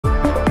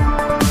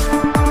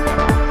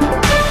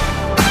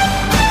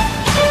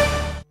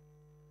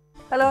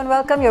Hello and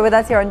welcome. You're with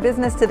us here on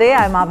Business Today.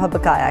 I'm Abha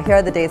Bakaya. Here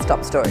are the day's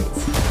top stories.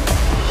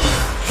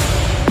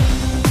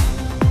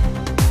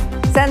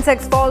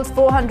 Sensex falls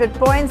 400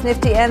 points.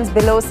 Nifty ends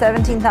below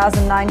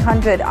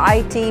 17,900.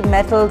 IT,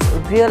 metals,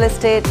 real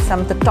estate,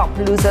 some of the top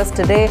losers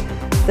today.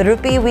 The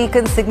rupee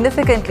weakens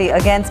significantly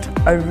against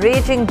a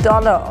raging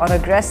dollar on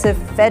aggressive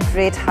Fed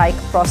rate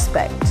hike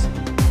prospect.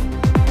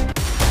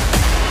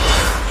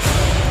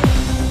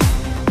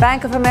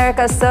 Bank of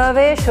America's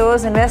survey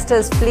shows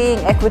investors fleeing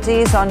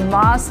equities en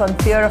masse on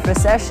fear of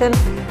recession,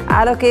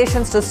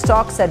 allocations to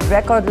stocks at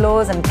record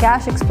lows and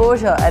cash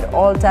exposure at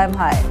all-time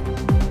high.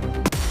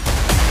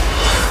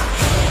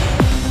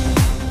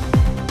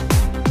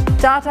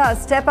 Tata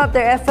step up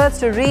their efforts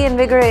to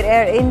reinvigorate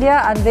Air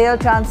India, unveil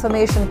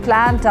transformation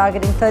plan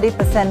targeting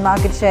 30%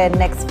 market share in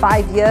next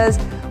 5 years,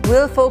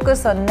 will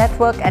focus on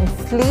network and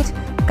fleet,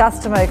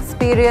 customer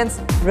experience,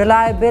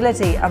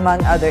 reliability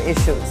among other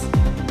issues.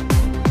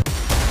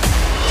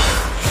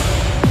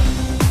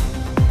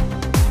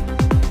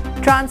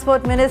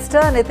 Transport Minister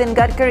Nitin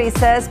Gadkari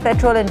says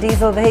petrol and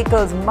diesel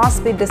vehicles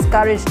must be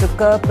discouraged to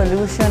curb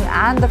pollution,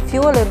 and the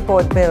fuel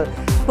import bill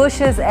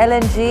pushes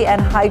LNG and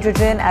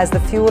hydrogen as the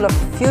fuel of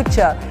the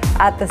future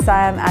at the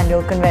Siam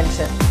Annual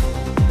Convention.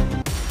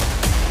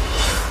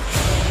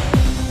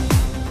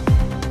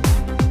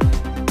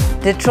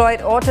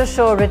 Detroit Auto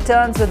Show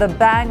returns with a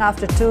bang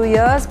after 2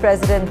 years.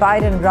 President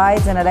Biden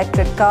rides an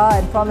electric car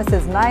and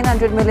promises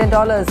 $900 million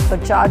for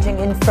charging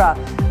infra.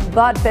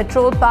 But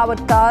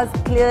petrol-powered cars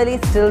clearly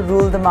still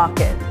rule the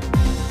market.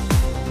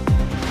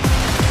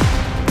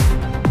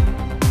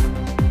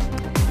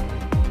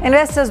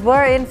 Investors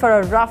were in for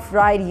a rough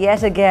ride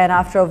yet again.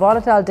 After a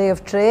volatile day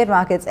of trade,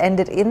 markets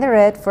ended in the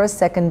red for a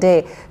second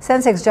day.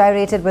 Sensex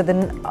gyrated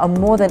within a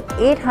more than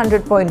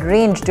 800-point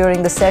range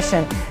during the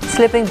session,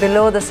 slipping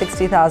below the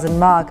 60,000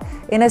 mark.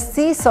 In a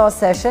seesaw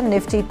session,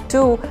 Nifty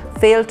too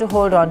failed to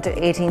hold on to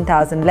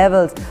 18,000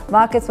 levels.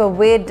 Markets were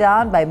weighed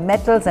down by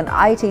metals and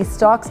IT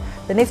stocks.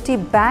 The Nifty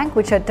Bank,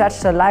 which had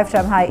touched a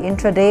lifetime high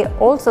intraday,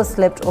 also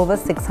slipped over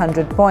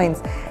 600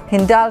 points.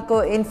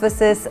 Hindalco,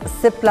 Infosys,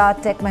 Cipla,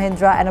 Tech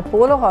Mahindra and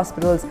Apollo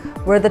Hospitals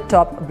were the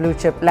top blue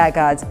chip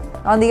laggards.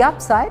 On the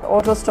upside,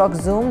 auto stocks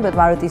zoomed with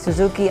Maruti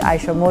Suzuki,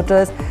 Eicher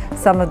Motors,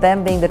 some of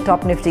them being the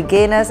top Nifty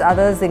gainers.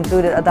 Others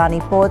included Adani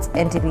Ports,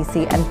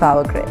 NTPC and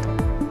Power Grid.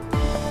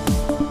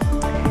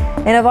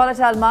 In a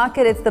volatile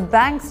market, it's the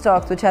bank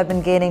stocks which have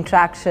been gaining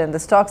traction. The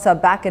stocks are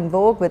back in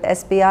vogue with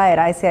SBI and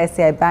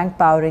ICICI Bank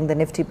powering the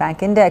Nifty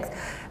Bank Index.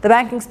 The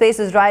banking space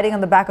is riding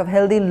on the back of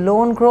healthy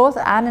loan growth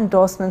and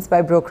endorsements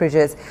by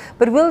brokerages.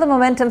 But will the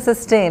momentum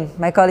sustain?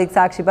 My colleague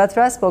Sakshi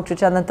Batra spoke to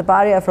Chetan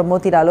from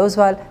Motilal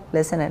Oswal.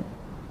 Listen in.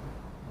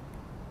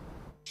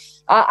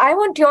 I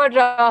want your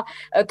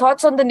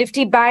thoughts on the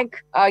Nifty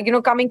Bank,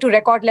 coming to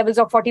record levels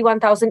of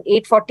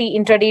 41,840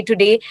 intraday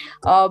today.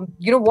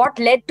 What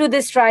led to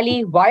this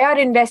rally? Why are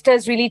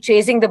investors really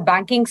chasing the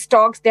banking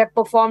stocks that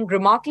performed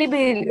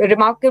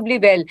remarkably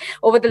well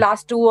over the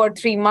last 2 or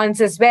 3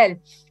 months as well?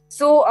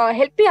 So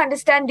help me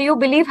understand, do you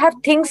believe have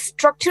things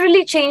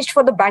structurally changed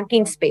for the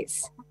banking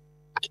space?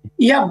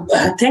 Yeah,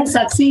 thanks,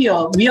 Sakshi.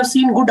 We have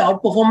seen good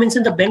outperformance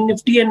in the Bank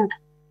Nifty, and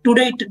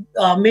today it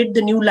made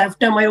the new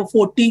lifetime high of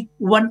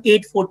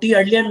 41,840.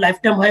 Earlier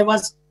lifetime high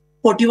was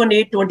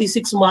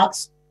 41,826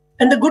 marks.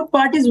 And the good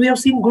part is we have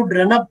seen good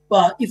run up.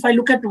 If I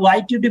look at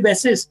YTD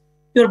basis,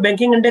 your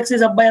banking index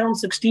is up by around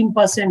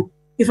 16%.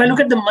 If I look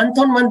at the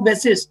month-on-month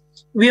basis,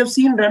 we have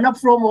seen run up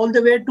from all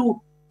the way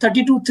to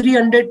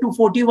 32,300 to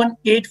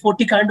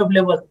 41,840 kind of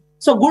level.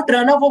 So good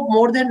run up of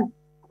more than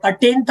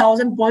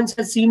 10,000 points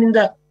as seen in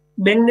the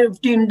Bank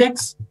Nifty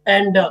index.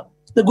 And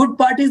the good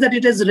part is that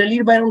it has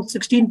rallied by around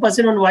 16%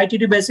 on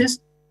YTD basis.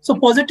 So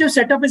positive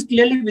setup is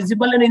clearly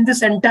visible. And in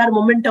this entire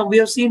momentum, we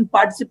have seen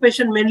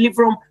participation mainly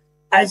from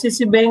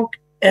ICICI Bank,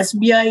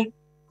 SBI.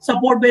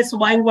 Support-based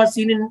buying was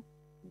seen in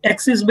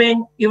Axis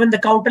Bank. Even the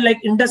counter like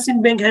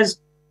IndusInd Bank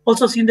has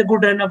also seen the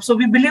good run-up. So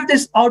we believe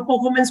this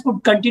outperformance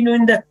could continue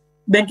in the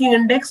banking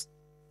index.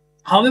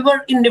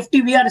 However, in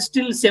Nifty, we are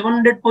still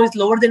 700 points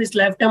lower than its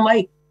lifetime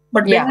high.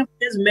 But Bank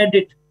Nifty has made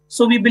it.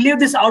 So we believe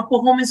this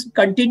outperformance will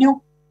continue.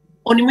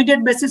 On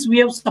immediate basis, we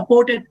have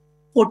supported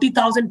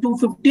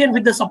 40,250, and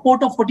with the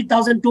support of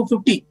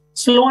 40,250,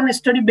 slow and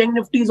steady Bank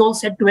Nifty is all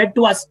set to head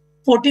to us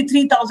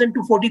 43,000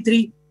 to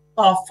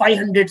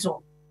 43,500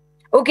 zone.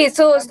 Okay,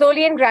 so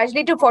slowly and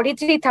gradually to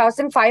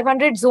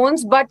 43,500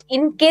 zones. But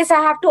in case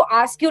I have to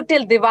ask you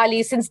till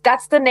Diwali, since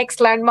that's the next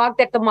landmark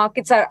that the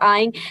markets are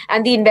eyeing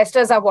and the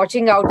investors are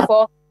watching out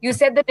for, you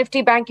said the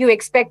Nifty Bank you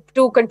expect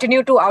to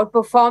continue to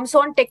outperform.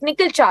 So on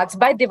technical charts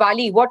by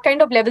Diwali, what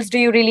kind of levels do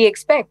you really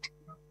expect?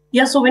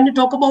 Yeah, so when you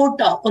talk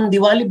about on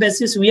Diwali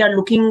basis, we are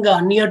looking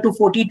near to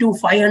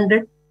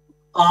 42,500,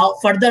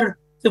 further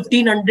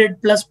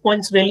 1,500 plus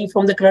points rally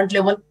from the current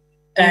level.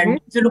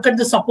 And if you look at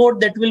the support,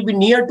 that will be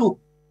near to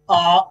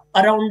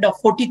around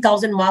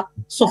 40,000 mark.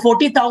 So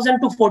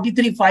 40,000 to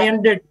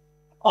 43,500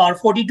 or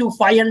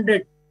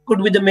 42,500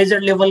 could be the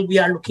major level we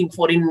are looking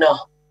for in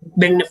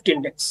Bank Nifty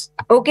index.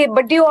 Okay,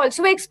 but do you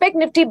also expect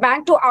Nifty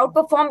Bank to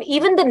outperform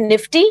even the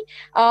Nifty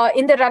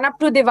in the run-up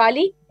to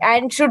Diwali?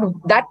 And should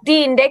that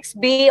the index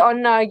be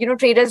on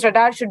traders'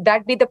 radar? Should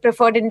that be the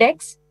preferred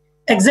index?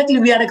 Exactly,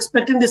 we are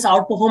expecting this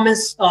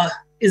outperformance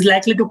is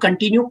likely to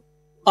continue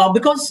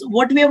because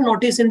what we have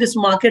noticed in this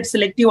market,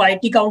 selective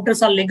IT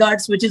counters are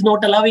laggards, which is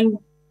not allowing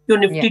your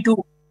Nifty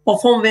to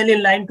perform well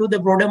in line to the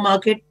broader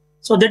market.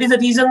 So that is the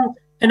reason.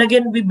 And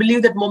again, we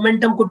believe that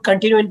momentum could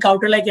continue in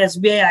counter like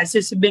SBI,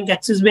 ICICI Bank,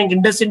 Axis Bank,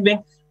 IndusInd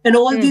Bank, and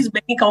all these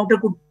banking counter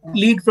could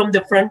lead from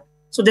the front.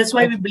 So that's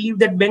why we believe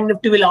that Bank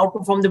Nifty will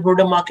outperform the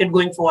broader market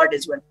going forward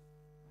as well.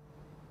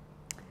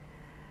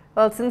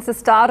 Well, since the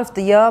start of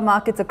the year,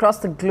 markets across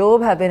the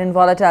globe have been in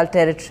volatile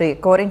territory.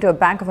 According to a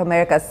Bank of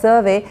America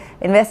survey,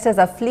 investors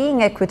are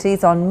fleeing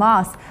equities en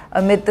masse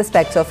amid the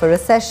spectre of a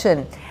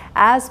recession.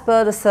 As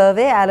per the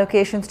survey,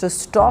 allocations to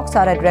stocks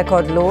are at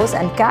record lows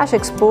and cash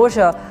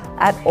exposure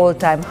at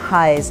all-time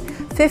highs.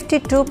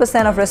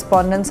 52% of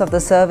respondents of the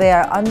survey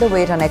are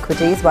underweight on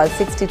equities, while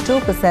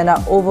 62%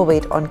 are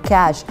overweight on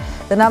cash.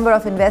 The number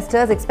of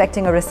investors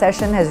expecting a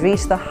recession has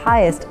reached the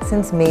highest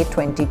since May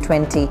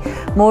 2020.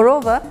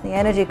 Moreover, the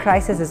energy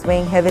crisis is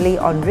weighing heavily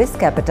on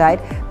risk appetite,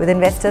 with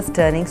investors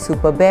turning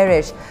super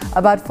bearish.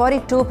 About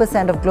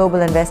 42% of global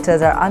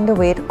investors are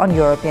underweight on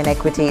European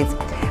equities.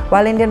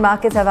 While Indian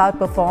markets have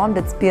outperformed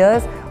its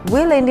peers,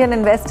 will Indian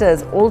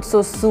investors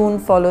also soon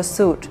follow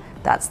suit?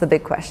 That's the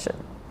big question.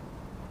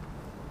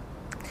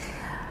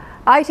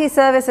 IT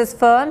services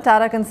firm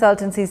Tata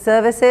Consultancy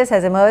Services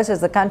has emerged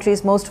as the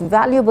country's most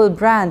valuable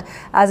brand,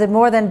 as it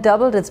more than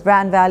doubled its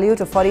brand value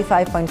to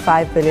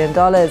 $45.5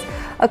 billion.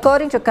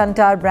 According to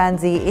Kantar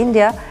BrandZ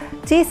India,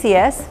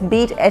 TCS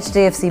beat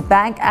HDFC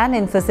Bank and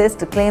Infosys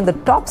to claim the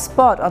top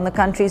spot on the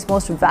country's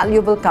most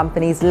valuable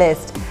companies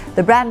list.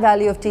 The brand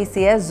value of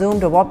TCS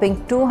zoomed a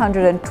whopping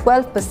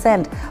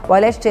 212%,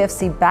 while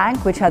HDFC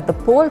Bank, which had the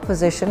pole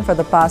position for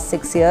the past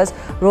 6 years,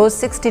 rose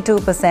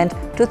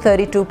 62% to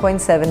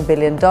 $32.7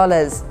 billion.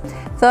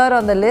 Third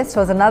on the list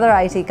was another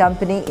IT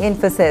company,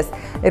 Infosys.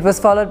 It was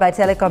followed by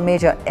telecom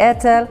major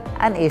Airtel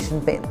and Asian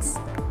Paints.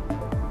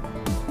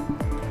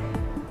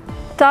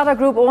 Tata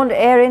Group owned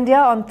Air India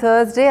on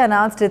Thursday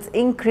announced its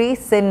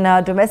increase in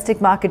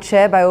domestic market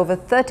share by over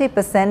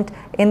 30%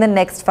 in the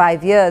next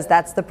 5 years.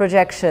 That's the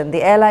projection.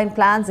 The airline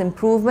plans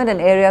improvement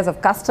in areas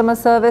of customer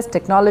service,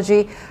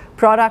 technology,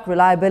 product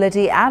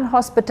reliability and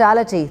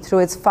hospitality through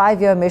its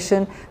 5-year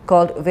mission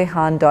called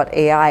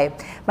Vihan.ai.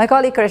 My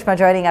colleague Karishma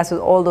joining us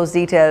with all those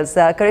details.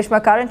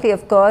 Karishma, currently,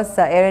 of course,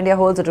 Air India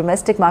holds a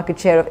domestic market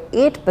share of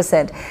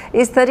 8%.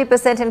 Is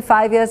 30% in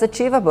 5 years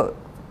achievable?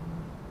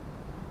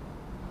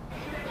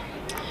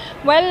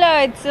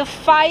 Well, it's a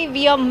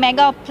 5-year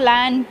mega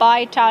plan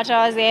by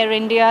Tata's Air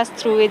India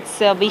through its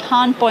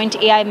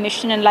Vihan.ai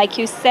mission. And like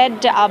you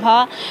said,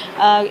 Abha,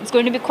 it's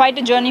going to be quite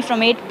a journey from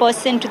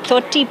 8% to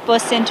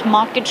 30%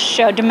 market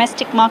share,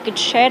 domestic market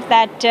share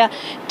that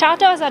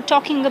Tata's are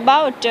talking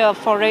about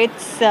for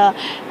its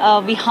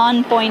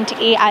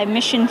Vihan.ai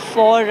mission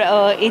for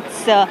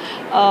its,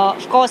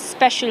 of course,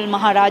 special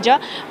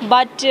Maharaja.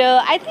 But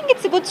I think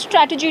it's a good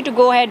strategy to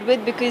go ahead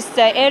with, because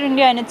Air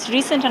India in its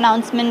recent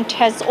announcement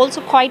has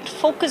also quite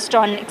focused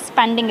on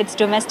expanding its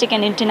domestic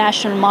and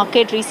international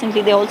market.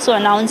 Recently, they also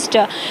announced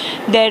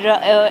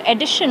their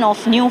addition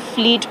of new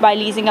fleet by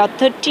leasing out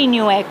 30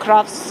 new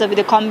aircrafts with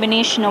a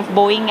combination of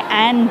Boeing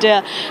and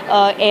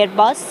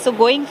Airbus. So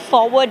going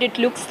forward, it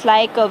looks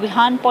like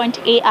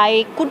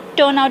Vihan.ai could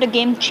turn out a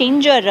game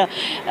changer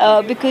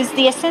because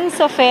the essence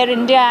of Air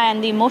India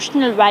and the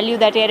emotional value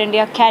that Air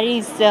India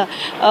carries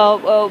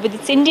with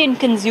its Indian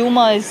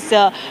consumers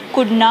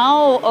could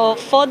now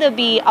further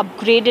be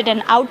upgraded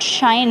and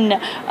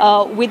outshine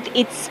with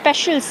its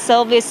special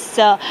service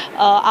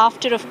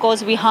after, of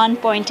course,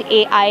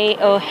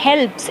 Vihan.ai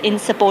helps in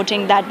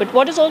supporting that. But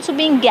what is also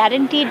being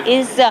guaranteed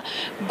is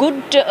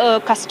good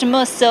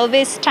customer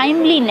service,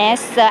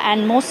 timeliness,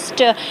 and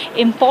most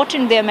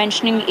important they're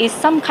mentioning is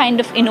some kind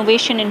of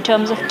innovation in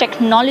terms of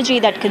technology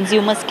that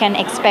consumers can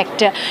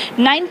expect.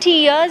 90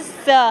 years,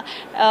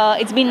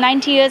 it's been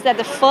 90 years that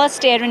the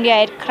first Air India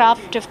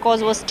aircraft, of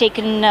course, was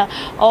taken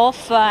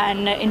off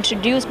and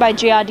introduced by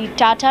JRD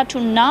Tata,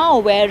 to now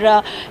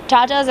where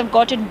Tatas have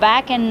got it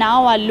back and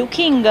now are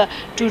looking to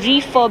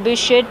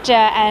refurbish it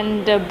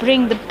and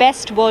bring the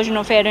best version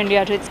of Air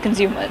India to its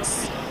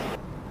consumers.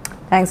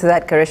 Thanks for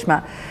that,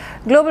 Karishma.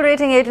 Global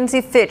rating agency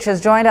Fitch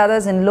has joined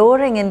others in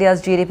lowering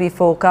India's GDP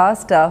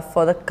forecast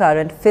for the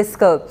current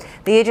fiscal.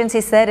 The agency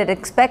said it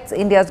expects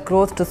India's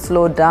growth to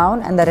slow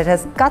down and that it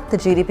has cut the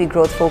GDP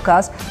growth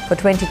forecast for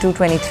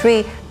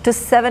 22-23 to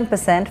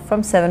 7%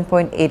 from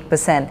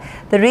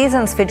 7.8%. The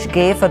reasons Fitch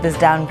gave for this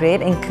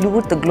downgrade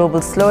include the global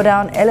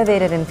slowdown,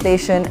 elevated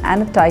inflation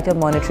and a tighter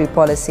monetary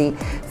policy.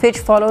 Fitch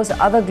follows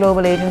other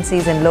global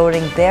agencies in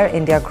lowering their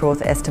India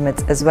growth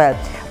estimates as well.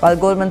 While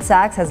Goldman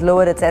Sachs has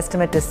lowered its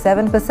estimate to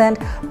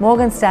 7%,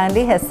 Morgan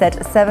Stanley has set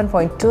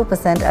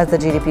 7.2% as the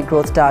GDP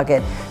growth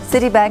target.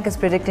 Citibank is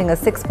predicting a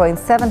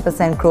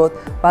 6.7% growth,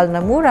 while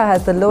Nomura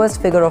has the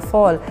lowest figure of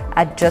all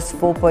at just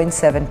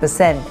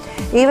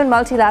 4.7%. Even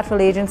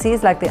multilateral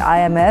agencies like the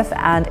IMF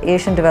and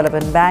Asian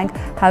Development Bank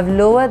have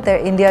lowered their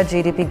India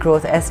GDP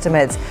growth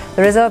estimates.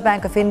 The Reserve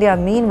Bank of India,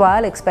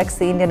 meanwhile, expects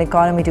the Indian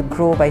economy to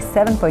grow by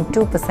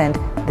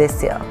 7.2%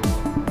 this year.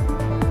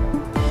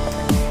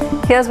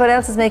 Here's what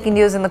else is making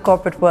news in the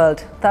corporate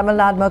world. Tamil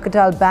Nadu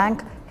Mercantile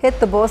Bank hit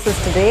the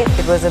bourses today.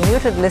 It was a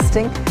muted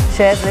listing.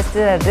 Shares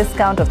listed at a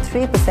discount of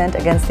 3%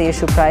 against the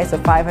issue price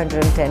of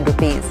 510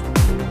 rupees.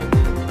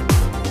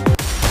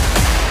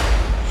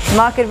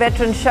 Market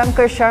veteran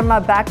Shankar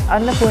Sharma backed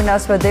Annapurna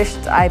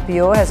Swadesh's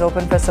IPO has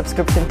opened for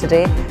subscription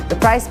today. The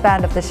price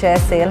band of the share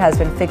sale has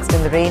been fixed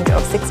in the range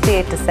of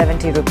 68 to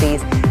 70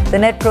 rupees. The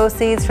net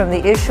proceeds from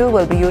the issue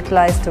will be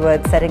utilized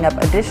towards setting up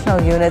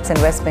additional units in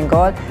West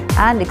Bengal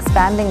and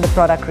expanding the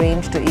product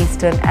range to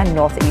eastern and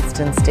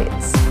northeastern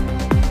states.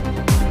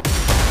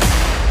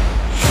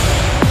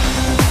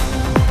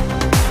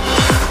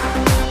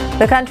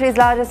 The country's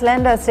largest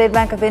lender, State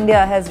Bank of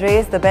India, has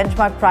raised the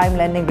benchmark prime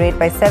lending rate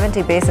by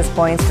 70 basis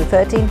points to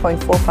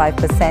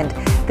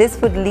 13.45%.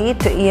 This would lead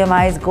to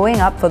EMIs going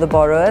up for the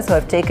borrowers who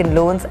have taken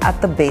loans at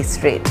the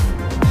base rate.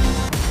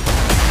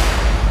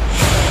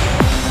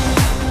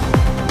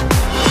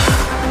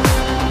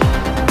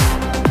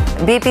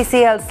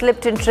 BPCL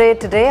slipped in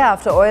trade today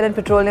after Oil and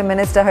Petroleum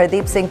Minister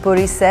Hardeep Singh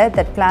Puri said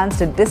that plans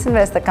to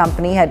disinvest the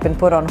company had been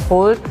put on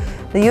hold.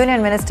 The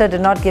Union Minister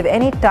did not give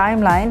any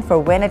timeline for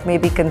when it may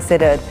be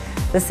considered.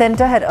 The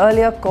centre had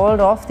earlier called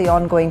off the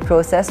ongoing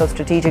process of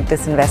strategic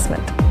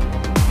disinvestment.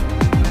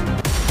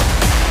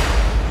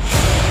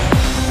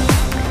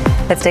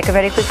 Let's take a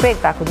very quick break.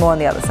 Back with more on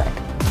the other side.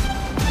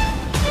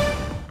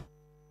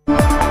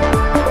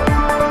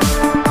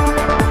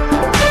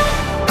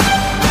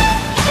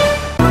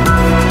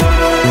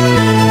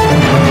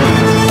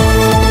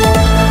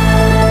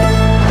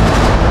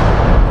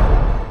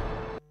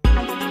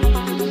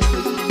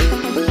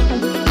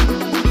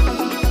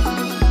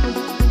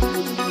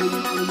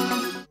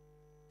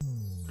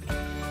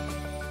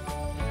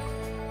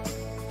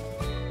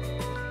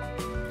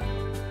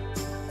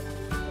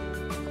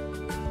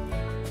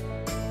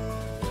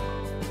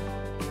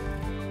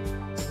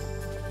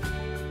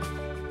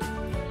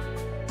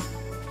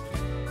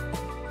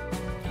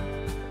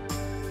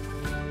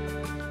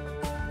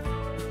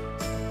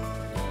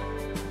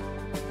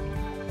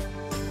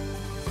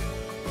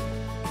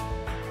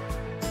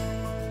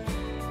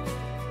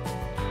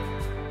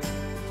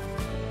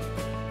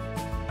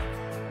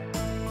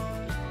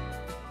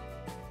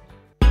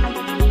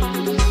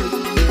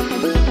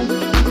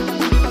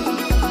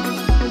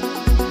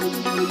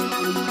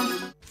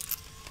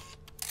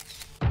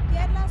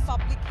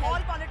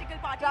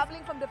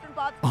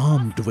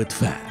 Armed with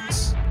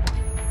facts,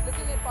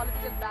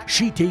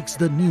 she takes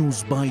the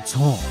news by its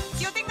horns.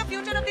 Do you think the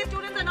future of these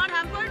students are not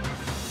hampered?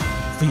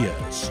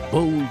 Fierce,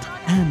 bold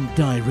and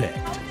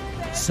direct,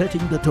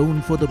 setting the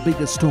tone for the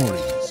biggest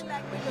stories.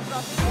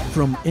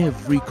 From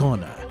every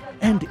corner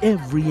and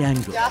every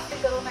angle.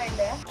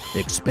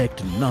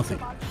 Expect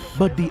nothing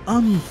but the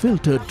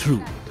unfiltered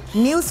truth.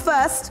 News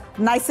first,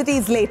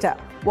 niceties later.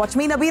 Watch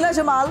me, Nabila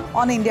Jamal,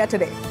 on India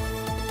Today.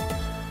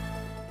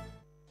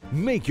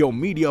 Make your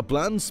media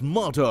plan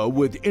smarter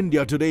with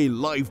India Today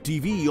Live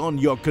TV on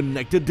your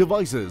connected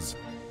devices.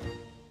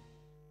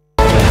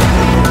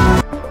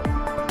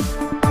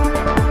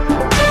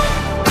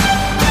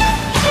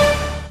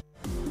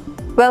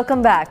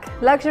 Welcome back.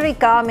 Luxury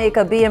car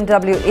maker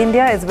BMW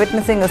India is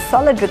witnessing a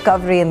solid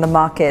recovery in the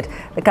market.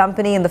 The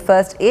company in the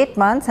first 8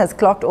 months has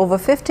clocked over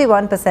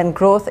 51%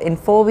 growth in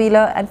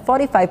four-wheeler and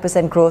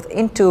 45% growth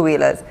in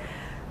two-wheelers.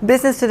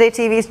 Business Today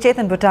TV's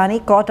Chetan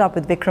Bhutani caught up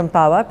with Vikram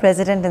Pawah,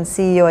 President and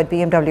CEO at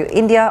BMW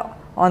India,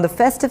 on the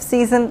festive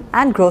season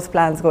and growth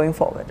plans going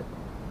forward.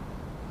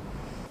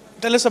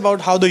 Tell us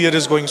about how the year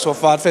is going so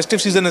far.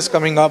 Festive season is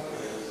coming up.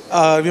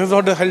 We have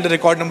held a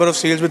record number of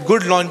sales with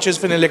good launches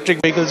for electric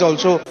vehicles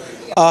also.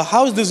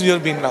 How has this year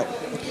been now?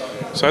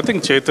 So I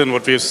think, Chetan,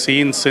 what we have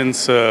seen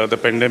since the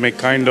pandemic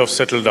kind of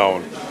settled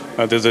down,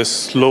 there's a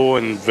slow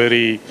and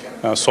very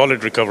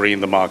solid recovery in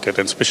the market,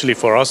 and especially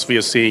for us, we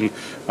are seeing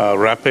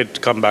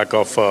rapid comeback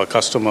of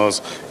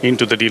customers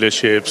into the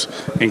dealerships,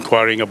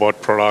 inquiring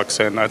about products,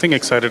 and I think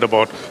excited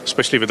about,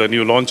 especially with the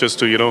new launches,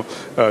 to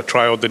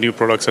try out the new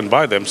products and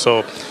buy them.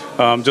 So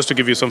Just to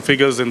give you some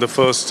figures, in the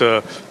first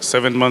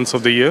 7 months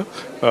of the year,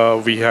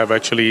 we have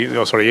actually,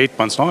 8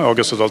 months now,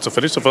 August is also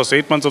finished. The first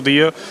 8 months of the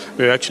year,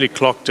 we actually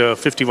clocked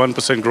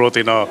 51% growth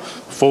in our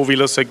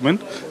four-wheeler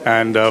segment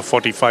and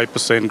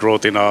 45%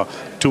 growth in our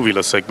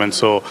two-wheeler segment.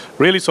 So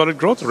really solid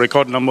growth,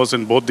 record numbers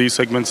in both these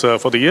segments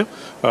for the year.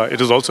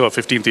 It is also our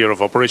 15th year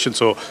of operation,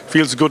 so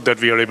feels good that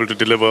we are able to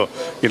deliver,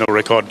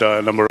 record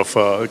number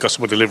of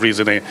customer deliveries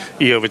in a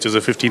year, which is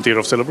a 15th year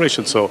of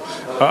celebration. So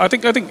I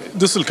think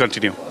this will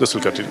continue. This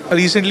will continue.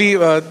 Recently,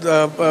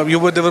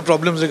 there were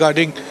problems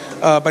regarding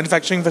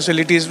manufacturing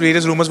facilities.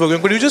 Various rumors were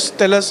going. Could you just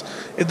tell us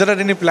if there are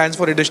any plans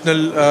for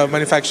additional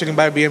manufacturing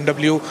by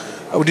BMW?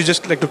 Would you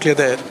just like to clear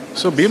the air?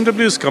 So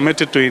BMW is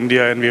committed to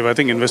India, and we have, I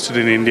think, invested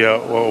in India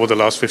over the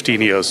last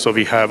 15 years. So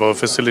we have our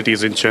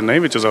facilities in Chennai,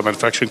 which is our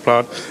manufacturing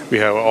plant. We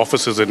have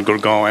offices in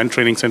Gurgaon and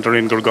training center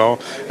in Gurgaon,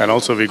 and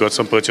also we got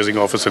some purchasing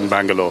office in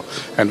Bangalore.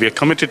 And we are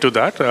committed to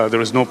that.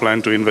 There is no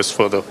plan to invest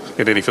further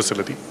in any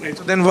facility. Right,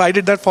 so then why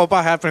did that faux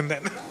pas happen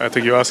then? I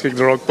think you're asking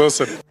the wrong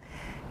person.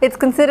 It's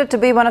considered to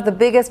be one of the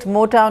biggest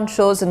Motown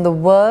shows in the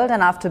world,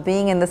 and after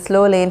being in the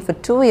slow lane for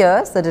 2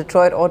 years, the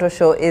Detroit Auto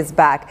Show is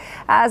back.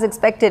 As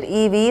expected,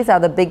 EVs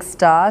are the big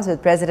stars,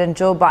 with President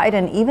Joe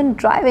Biden even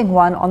driving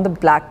one on the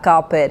black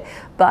carpet.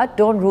 But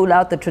don't rule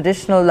out the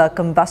traditional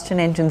combustion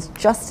engines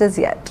just as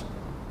yet.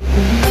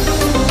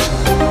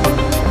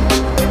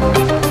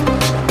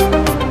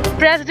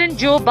 President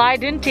Joe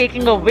Biden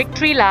taking a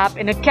victory lap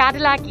in a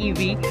Cadillac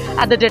EV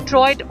at the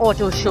Detroit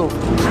Auto Show.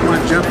 Come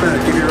on, jump in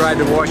and give you a ride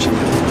to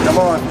Washington. Come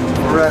on,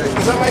 we're ready.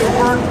 Is that my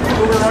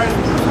Uber ride?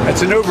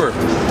 That's an Uber.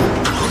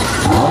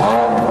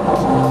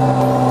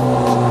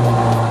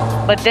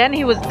 But then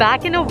he was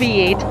back in a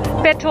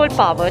V8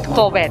 petrol-powered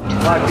Corvette.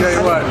 I'll tell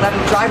you what. Let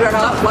him drive or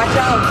not, watch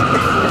out.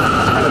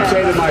 I'm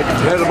saying to my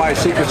head of my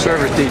Secret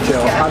Service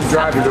detail, I'm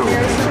driving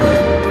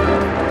home.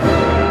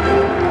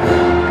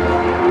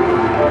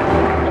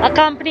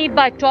 Accompanied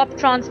by top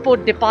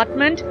transport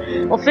department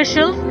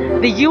officials,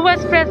 the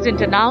US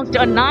president announced a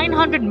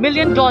 $900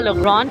 million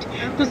grant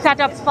to set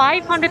up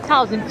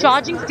 500,000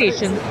 charging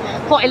stations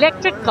for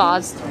electric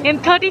cars in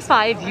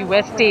 35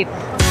 US states.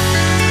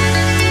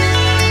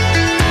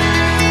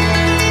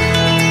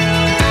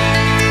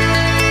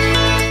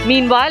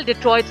 Meanwhile,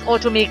 Detroit's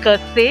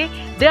automakers say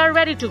they are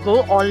ready to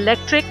go all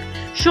electric,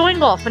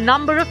 showing off a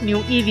number of new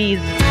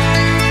EVs.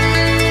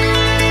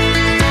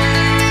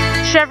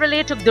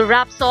 Chevrolet took the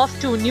wraps off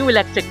two new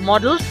electric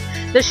models,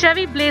 the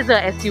Chevy Blazer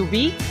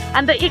SUV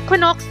and the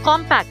Equinox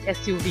Compact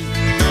SUV.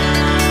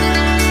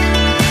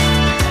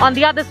 On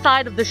the other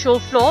side of the show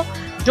floor,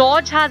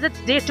 Dodge has its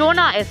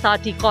Daytona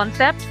SRT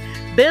concept,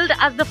 billed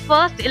as the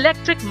first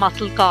electric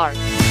muscle car.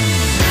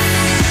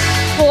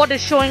 Ford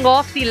is showing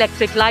off the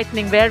electric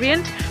Lightning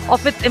variant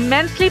of its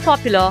immensely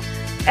popular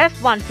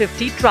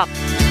F-150 truck.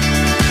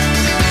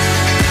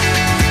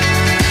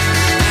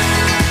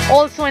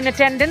 Also in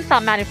attendance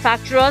are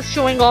manufacturers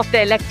showing off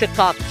their electric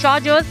car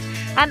chargers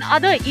and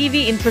other EV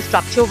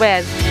infrastructure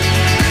wares.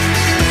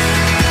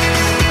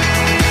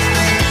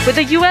 With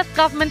the US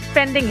government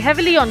spending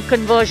heavily on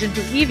conversion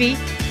to EV,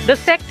 the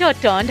sector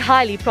turned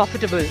highly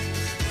profitable.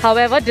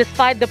 However,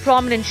 despite the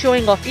prominent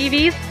showing of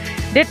EVs,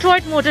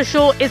 Detroit Motor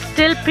Show is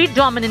still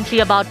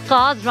predominantly about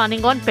cars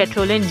running on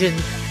petrol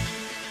engines.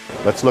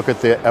 Let's look at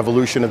the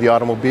evolution of the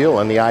automobile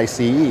and the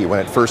ICE. When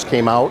it first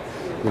came out,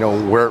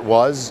 where it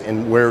was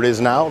and where it is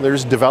now,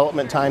 there's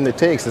development time that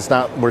takes.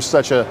 We're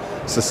such a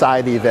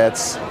society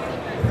that's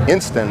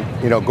instant,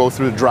 go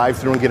through the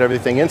drive-through and get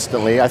everything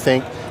instantly. I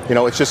think,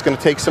 it's just going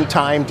to take some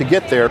time to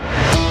get there.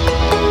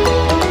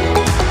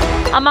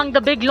 Among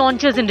the big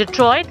launches in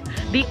Detroit,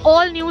 the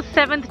all-new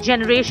 7th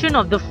generation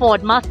of the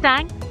Ford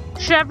Mustang,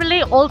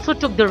 Chevrolet also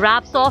took the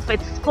wraps off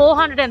its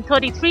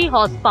 433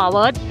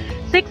 horsepowered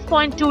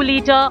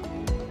 6.2-liter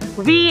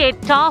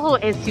V8 Tahoe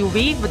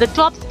SUV with a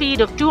top speed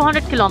of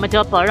 200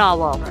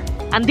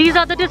 km/h. And these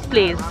are the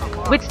displays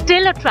which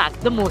still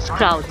attract the most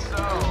crowds.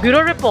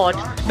 Bureau Report,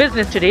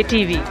 Business Today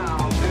TV.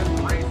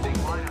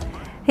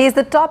 He is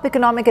the top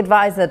economic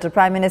advisor to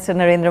Prime Minister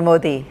Narendra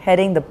Modi,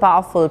 heading the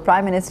powerful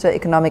Prime Minister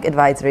Economic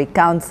Advisory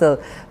Council.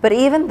 But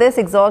even this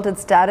exalted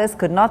status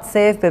could not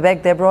save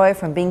Bibek Debroy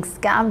from being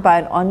scammed by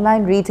an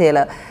online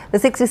retailer. The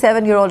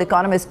 67-year-old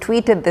economist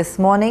tweeted this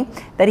morning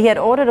that he had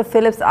ordered a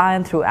Philips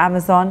iron through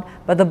Amazon,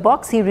 but the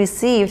box he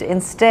received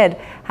instead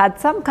had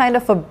some kind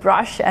of a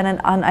brush and an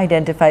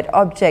unidentified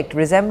object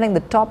resembling the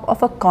top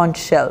of a conch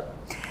shell.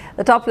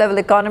 The top-level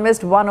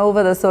economist won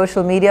over the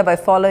social media by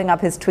following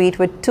up his tweet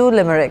with two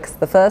limericks.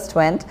 The first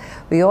went,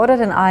 "We ordered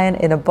an iron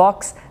in a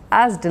box,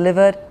 as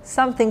delivered,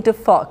 something to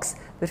Fox.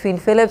 Between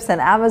Philips and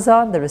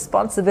Amazon, the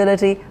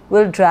responsibility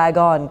will drag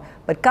on,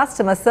 but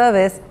customer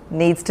service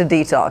needs to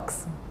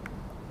detox."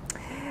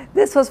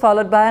 This was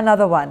followed by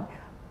another one.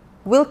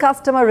 "Will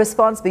customer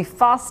response be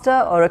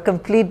faster or a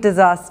complete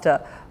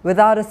disaster?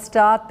 Without a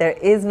start, there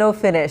is no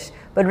finish,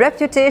 but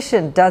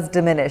reputation does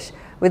diminish,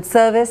 with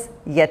service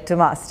yet to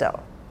master."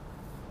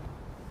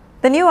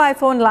 The new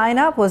iPhone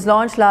lineup was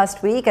launched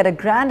last week at a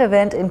grand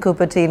event in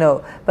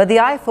Cupertino, but the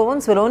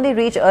iPhones will only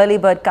reach early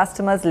bird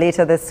customers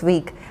later this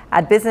week.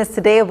 At Business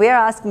Today, we are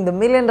asking the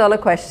million-dollar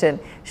question: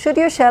 should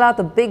you shell out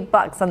the big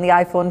bucks on the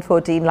iPhone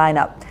 14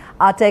 lineup?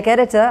 Our tech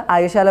editor,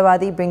 Ayush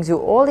Alawadi, brings you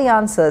all the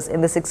answers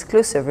in this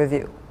exclusive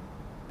review.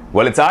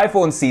 Well, it's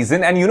iPhone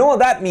season, and you know what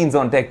that means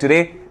on Tech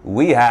Today.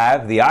 We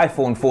have the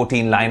iPhone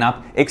 14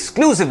 lineup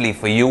exclusively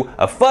for you,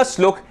 a first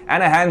look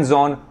and a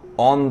hands-on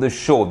on the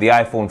show. The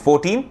iPhone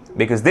 14,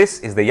 because this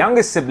is the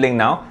youngest sibling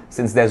now,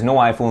 since there's no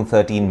iPhone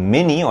 13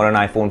 mini or an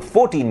iPhone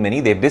 14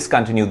 mini. They've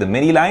discontinued the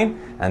mini line,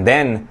 and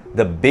then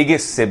the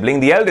biggest sibling,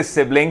 the eldest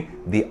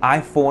sibling, the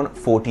iPhone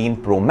 14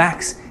 Pro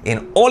Max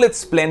in all its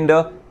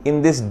splendor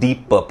in this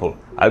deep purple.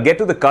 I'll get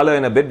to the color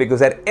in a bit,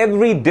 because at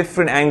every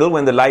different angle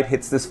when the light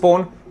hits this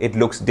phone, it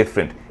looks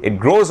different. It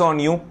grows on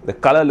you, the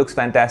color looks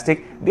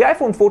fantastic. The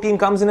iPhone 14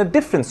 comes in a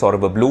different sort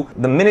of a blue.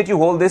 The minute you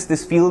hold this,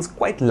 this feels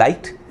quite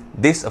light.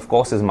 This, of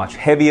course, is much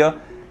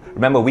heavier.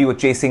 Remember, we were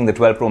chasing the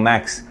 12 Pro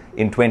Max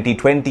in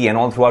 2020 and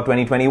all throughout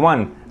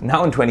 2021.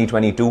 Now in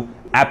 2022,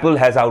 Apple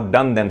has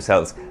outdone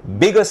themselves.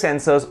 Bigger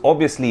sensors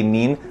obviously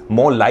mean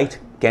more light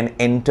can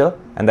enter,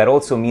 and that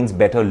also means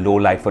better low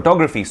light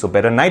photography, so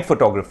better night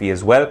photography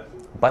as well.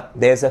 But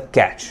there's a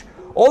catch.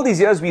 All these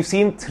years we've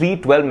seen 3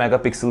 12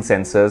 megapixel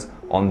sensors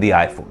on the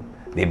iPhone.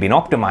 They've been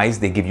optimized,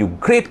 they give you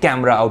great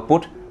camera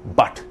output,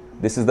 but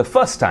this is the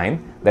first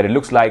time that it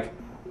looks like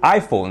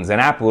iPhones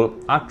and Apple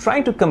are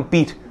trying to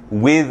compete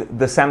with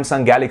the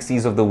Samsung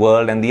Galaxies of the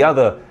world and the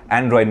other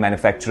Android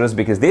manufacturers,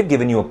 because they've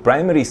given you a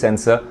primary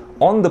sensor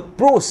on the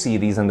Pro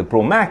series and the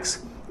Pro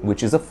Max,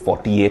 which is a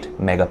 48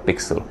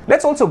 megapixel.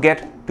 Let's also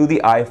get to the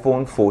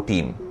iPhone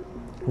 14.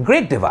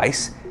 Great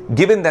device,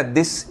 given that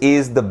this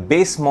is the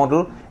base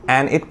model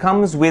and it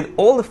comes with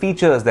all the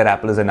features that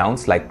Apple has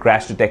announced, like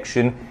crash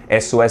detection,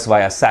 SOS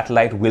via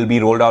satellite will be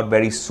rolled out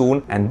very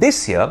soon. And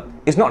this year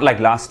is not like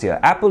last year.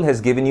 Apple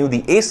has given you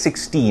the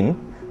A16,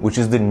 which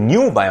is the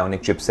new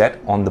Bionic chipset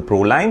on the Pro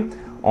line.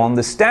 On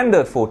the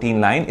standard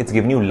 14 line, it's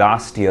given you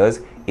last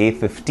year's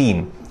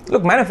A15.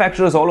 Look,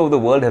 manufacturers all over the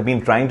world have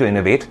been trying to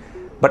innovate,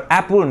 but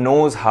Apple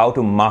knows how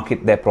to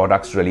market their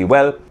products really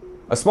well.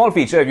 A small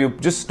feature, if you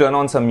just turn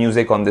on some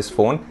music on this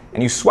phone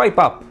and you swipe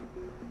up,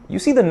 you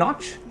see the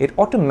notch? It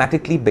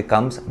automatically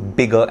becomes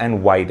bigger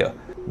and wider.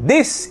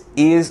 This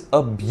is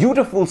a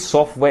beautiful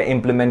software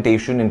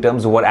implementation in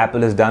terms of what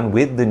Apple has done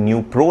with the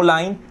new Pro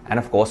line and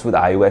of course with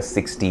iOS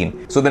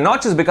 16. So the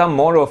notch has become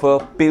more of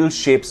a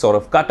pill-shaped sort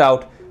of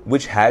cutout,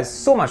 which has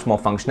so much more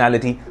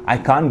functionality. I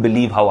can't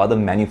believe how other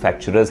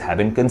manufacturers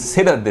haven't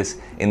considered this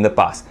in the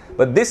past.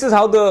 But this is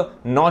how the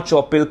notch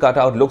or pill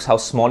cutout looks, how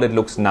small it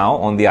looks now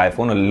on the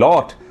iPhone. A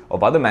lot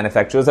of other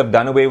manufacturers have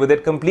done away with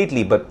it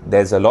completely, but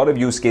there's a lot of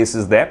use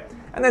cases there.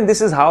 And then this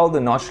is how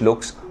the notch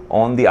looks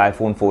on the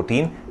iPhone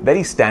 14,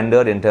 very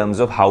standard in terms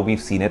of how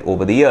we've seen it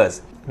over the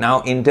years.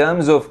 Now, in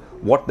terms of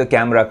what the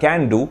camera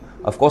can do,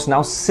 of course,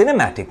 now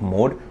cinematic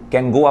mode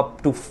can go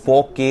up to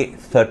 4K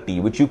 30,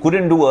 which you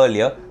couldn't do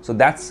earlier. So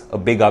that's a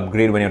big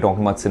upgrade when you're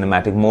talking about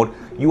cinematic mode.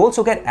 You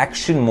also get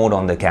action mode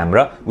on the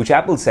camera, which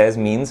Apple says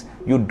means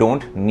you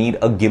don't need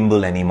a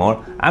gimbal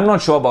anymore. I'm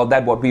not sure about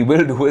that. What we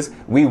will do is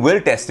we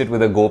will test it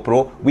with a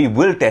GoPro, we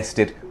will test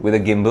it with a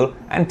gimbal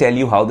and tell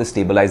you how the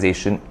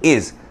stabilization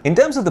is. In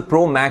terms of the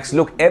Pro Max,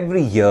 look,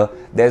 every year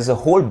there's a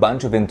whole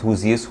bunch of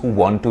enthusiasts who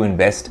want to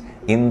invest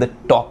in the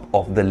top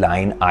of the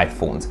line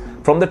iPhones.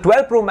 From the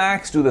 12 Pro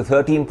Max to the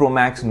 13 Pro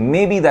Max,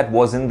 maybe that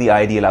wasn't the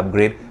ideal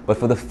upgrade, but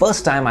for the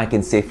first time I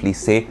can safely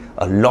say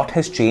a lot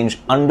has changed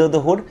under the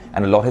hood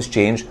and a lot has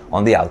changed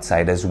on the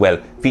outside as well.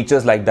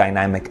 Features like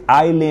dynamic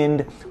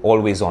island,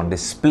 always on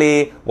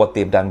display, what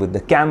they've done with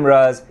the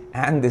cameras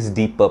and this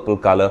deep purple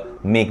color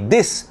make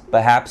this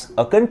perhaps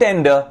a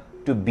contender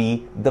to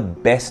be the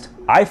best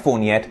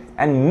iPhone yet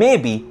and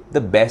maybe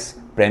the best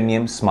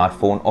premium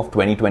smartphone of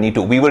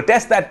 2022. We will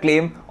test that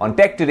claim on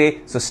Tech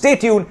Today, so stay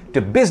tuned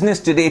to Business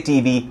Today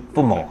TV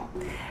for more.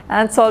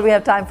 And that's all we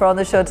have time for on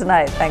the show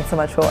tonight. Thanks so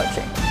much for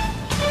watching.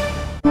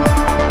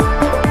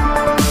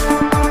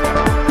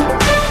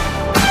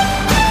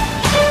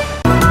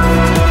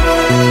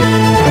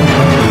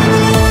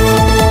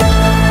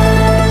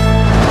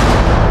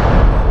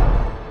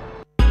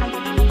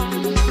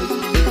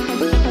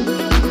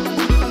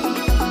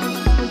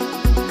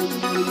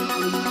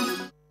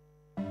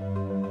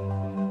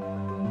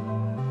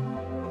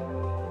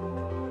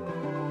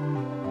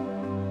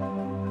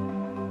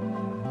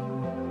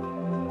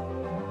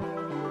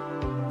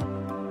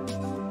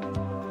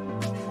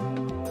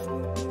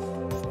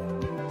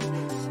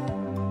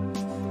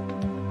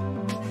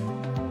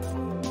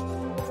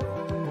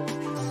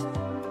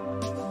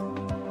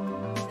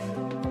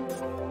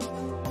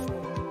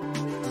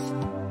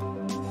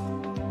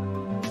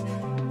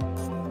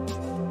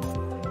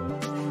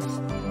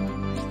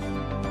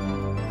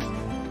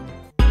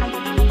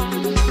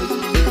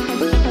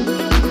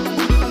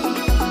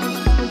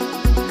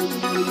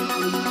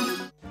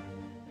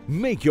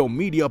 Make your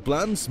media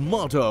plan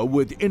smarter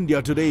with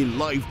India Today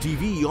Live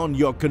TV on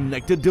your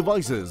connected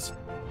devices.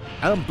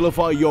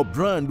 Amplify your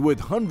brand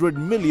with 100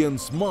 million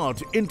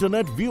smart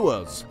internet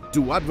viewers.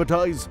 To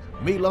advertise,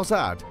 mail us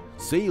at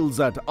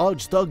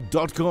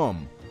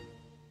sales@aajtak.com.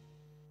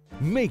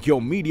 Make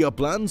your media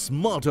plan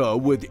smarter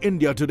with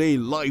India Today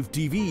Live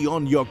TV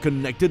on your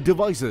connected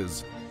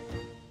devices.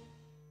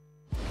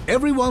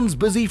 Everyone's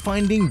busy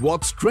finding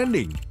what's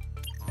trending.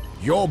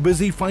 You're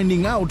busy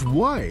finding out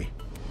why.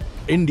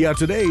 India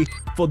Today,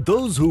 for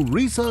those who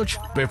research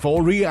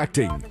before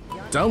reacting.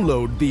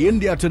 Download the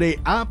India Today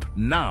app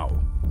now.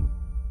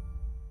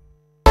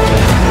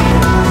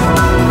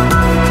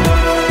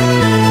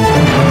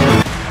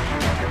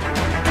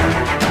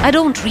 I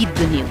don't read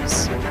the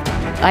news.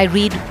 I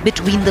read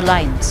between the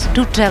lines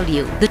to tell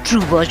you the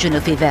true version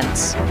of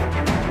events.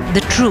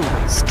 The true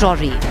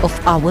story of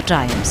our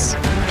times.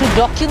 To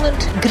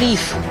document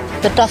grief,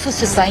 the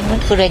toughest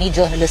assignment for any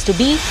journalist to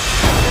be.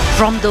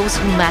 From those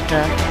who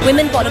matter.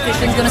 Women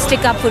politicians going to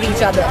stick up for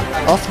each other.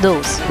 Of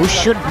those who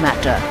should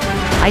matter.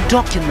 I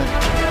document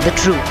the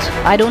truth.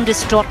 I don't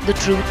distort the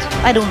truth.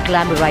 I don't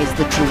glamorize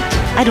the truth.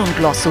 I don't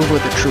gloss over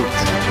the truth.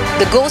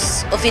 The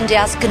ghosts of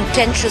India's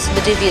contentious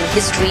medieval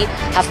history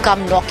have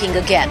come knocking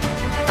again.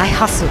 I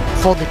hustle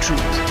for the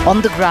truth.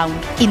 On the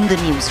ground, in the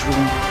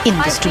newsroom, in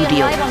the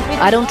studio.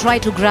 I don't try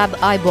to grab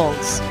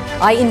eyeballs.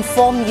 I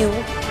inform you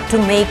to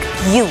make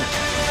you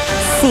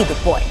see the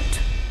point.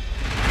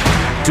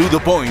 To the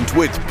Point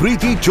with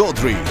Preeti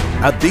Chaudhary.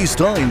 At these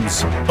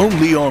times,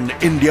 only on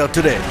India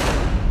Today.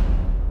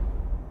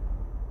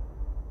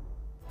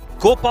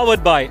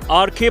 Co-powered by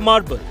RK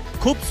Marble,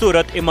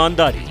 Khoobsurat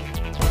Imandari.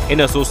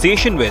 In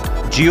association with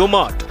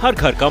JioMart, Har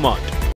Ghar Ka Mart.